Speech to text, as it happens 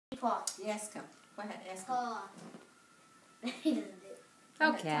Paul. Ask him. Go ahead, ask him. Paul. He doesn't do it.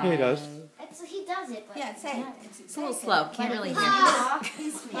 Okay. Yeah, he does. He does it, but Yeah, say it. It's a little slow. Can't really hear. Paul.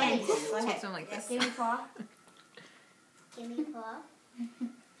 He's yeah, go ahead. Something like this. Give me Paul. Give me Paul.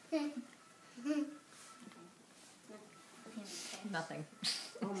 Nothing.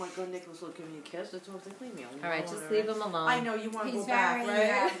 Oh my God, Nicholas, look, give me a kiss. That's what they leave me alone. All right, just leave him alone. I know you want to He's go back, very,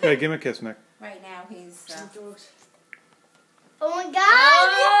 right? Hey, give him a kiss, Nick. right now he's, Oh my God!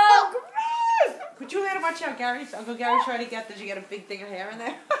 Oh, gross! Put your hand and watch out, Gary. Uncle Gary's trying to get this. You got a big thing of hair in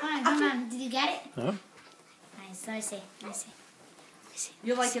there. Come on. Did you get it? Huh? Nice. Let me see.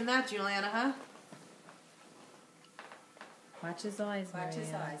 You're liking that, Juliana, huh? Watch his eyes, watch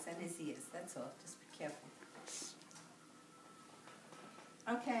his Maria. eyes and his ears, that's all. Just be careful.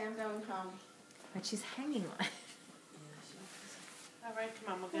 Okay, I'm going home. But she's hanging on. All right,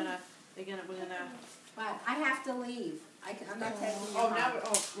 come on. We're gonna. But I have to leave. I'm not taking you Oh, home. now.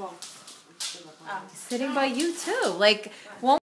 Oh, well. Sitting by you too. Like, won't